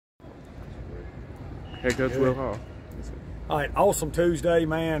Head Coach Will Hall. All right, awesome Tuesday,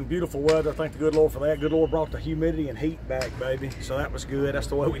 man. Beautiful weather. Thank the good Lord for that. Good Lord brought the humidity and heat back, baby. So that was good. That's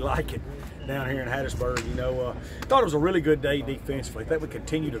the way we like it down here in Hattiesburg. You know, thought it was a really good day defensively. I think we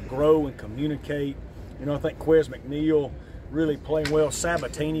continue to grow and communicate. You know, I think Quez McNeil really playing well.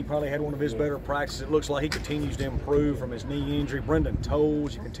 Sabatini probably had one of his better practices. It looks like he continues to improve from his knee injury. Brendan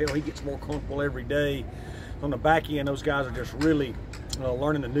Toles, you can tell he gets more comfortable every day. On the back end, those guys are just really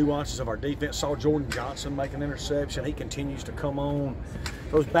learning the nuances of our defense. Saw Jordan Johnson make an interception. He continues to come on.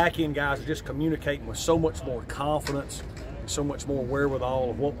 Those back end guys are just communicating with so much more confidence and so much more wherewithal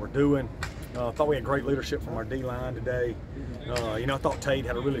of what we're doing. I thought we had great leadership from our D-line today. You know, I thought Tate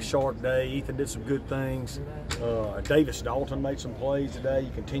had a really sharp day. Ethan did some good things. Davis Dalton made some plays today.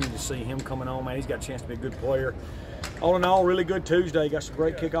 You continue to see him coming on, man. He's got a chance to be a good player. All in all, really good Tuesday. Got some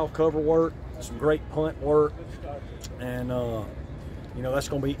great kickoff cover work, some great punt work, and you know, that's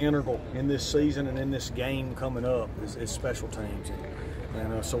going to be integral in this season and in this game coming up is special teams.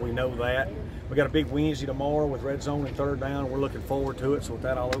 And so we know that. We got a big Wednesday tomorrow with red zone and third down. We're looking forward to it. So with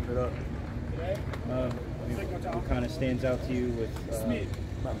that, I'll open it up. What kind of stands out to you with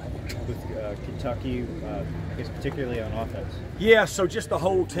Kentucky, I guess particularly on offense? Yeah, so just the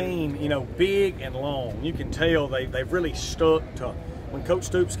whole team, you know, big and long. You can tell they've really stuck to, when Coach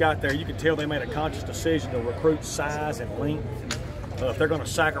Stoops got there, you can tell they made a conscious decision to recruit size and length. If they're going to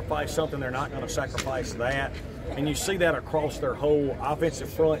sacrifice something, they're not going to sacrifice that. And you see that across their whole offensive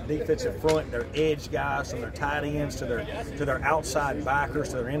front, defensive front, their edge guys, from their tight ends to their outside backers,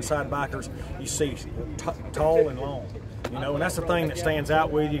 to their inside backers. You see tall and long, you know, and that's the thing that stands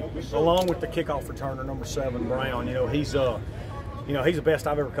out with you, along with the kickoff returner, number 7, Brown. You know, he's the best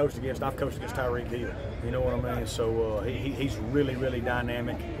I've ever coached against. I've coached against Tyreek Hill. You know what I mean? So he's really, really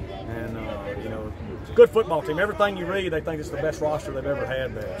dynamic, and you know, good football team. Everything you read, they think it's the best roster they've ever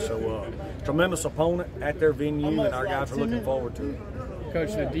had there. So tremendous opponent at their venue, and our guys are looking forward to it.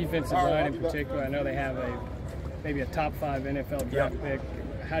 Coach, the defensive line in particular, I know they have maybe a top 5 NFL draft pick.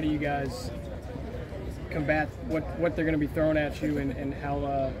 How do you guys combat what they're going to be throwing at you, and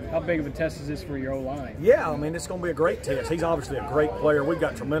how big of a test is this for your O-line? Yeah, I mean, it's going to be a great test. He's obviously a great player. We've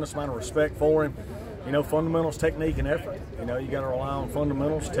got a tremendous amount of respect for him. You know, fundamentals, technique, and effort. You know, you got to rely on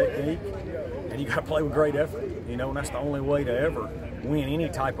fundamentals, technique, and you got to play with great effort. You know, and that's the only way to ever win any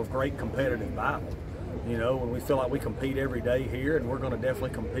type of great competitive battle. You know, and we feel like we compete every day here, and we're going to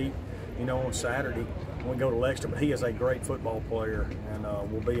definitely compete, you know, on Saturday when we go to Lexington. But he is a great football player, and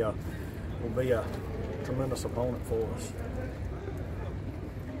will be a tremendous opponent for us.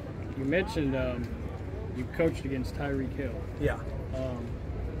 You mentioned you coached against Tyreek Hill. Yeah.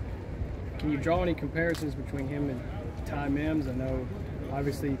 Can you draw any comparisons between him and Ti Mims? I know,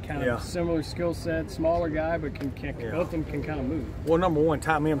 obviously, kind of similar skill set, smaller guy, but both of them can kind of move. Well, number one,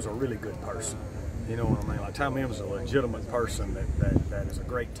 Ti Mims is a really good person. You know what I mean? Like, Ti Mims is a legitimate person that is a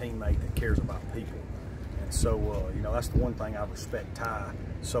great teammate that cares about people. And so, you know, that's the one thing I respect Ty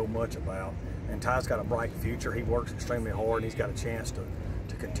so much about. And Ty's got a bright future. He works extremely hard, and he's got a chance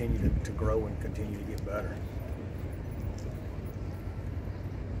to continue to grow and continue to get better.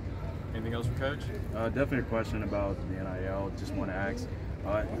 Anything else for Coach? Definitely a question about the NIL. Just want to ask,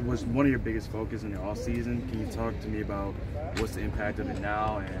 was one of your biggest focus in the off season? Can you talk to me about what's the impact of it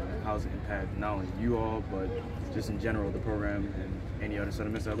now, and how's it impact not only you all, but just in general the program and any other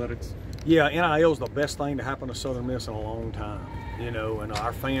Southern Miss athletics? Yeah, NIL is the best thing to happen to Southern Miss in a long time. You know, and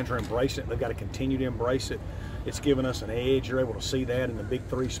our fans are embracing it. They've got to continue to embrace it. It's given us an edge. You're able to see that in the big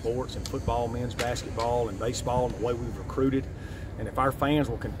 3 sports, in football, men's basketball, and baseball, and the way we've recruited. And if our fans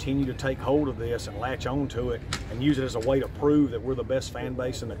will continue to take hold of this and latch on to it and use it as a way to prove that we're the best fan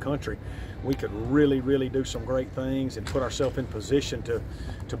base in the country, we could really, really do some great things and put ourselves in position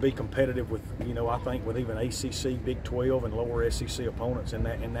to be competitive with, you know, I think with even ACC, Big 12, and lower SEC opponents in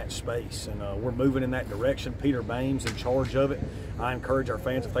that space. And we're moving in that direction. Peter Bain's in charge of it. I encourage our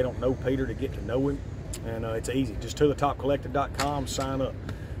fans, if they don't know Peter, to get to know him. And it's easy. Just tothetopcollective.com, sign up.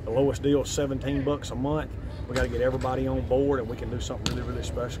 The lowest deal is $17 a month. We got to get everybody on board, and we can do something really, really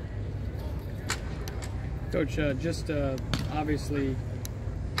special. Coach, just obviously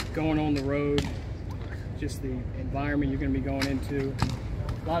going on the road, just the environment you're going to be going into,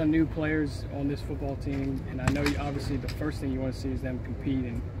 a lot of new players on this football team, and I know obviously the first thing you want to see is them compete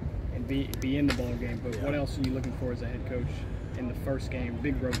and be in the bowl game, but what else are you looking for as a head coach in the first game,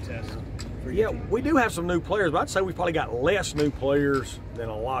 big road test? Yeah, we do have some new players, but I'd say we've probably got less new players than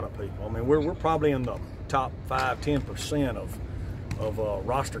a lot of people. I mean, we're probably in the top 5–10% of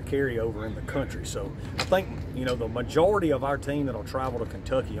roster carryover in the country. So I think, you know, the majority of our team that'll travel to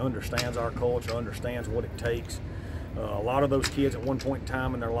Kentucky understands our culture, understands what it takes. A lot of those kids at one point in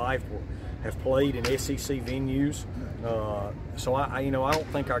time in their life have played in SEC venues. So I don't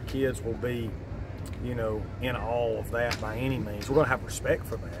think our kids will be, in awe of that by any means. We're going to have respect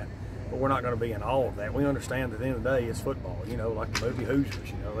for that, but we're not going to be in awe of that. We understand that at the end of the day, it's football. Like the movie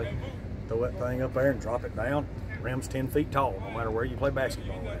Hoosiers. They throw that thing up there and drop it down. Rim's 10 feet tall, no matter where you play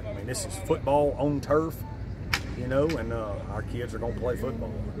basketball at. I mean, this is football on turf, and our kids are going to play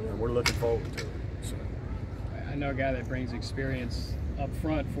football, and we're looking forward to it. So. I know a guy that brings experience up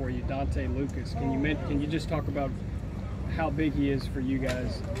front for you, Dontae Lucas. Can you just talk about how big he is for you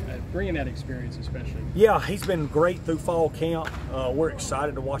guys, bringing that experience especially? Yeah, he's been great through fall camp. We're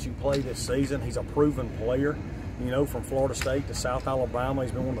excited to watch him play this season. He's a proven player. From Florida State to South Alabama,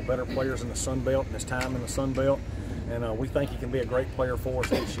 he's been one of the better players in the Sun Belt in his time in the Sun Belt, and we think he can be a great player for us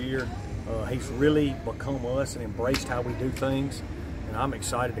this year. He's really become us and embraced how we do things, and I'm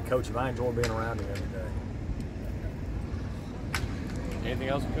excited to coach him. I enjoy being around him every day. Anything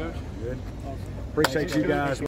else, Coach? Good. Awesome. Appreciate you guys.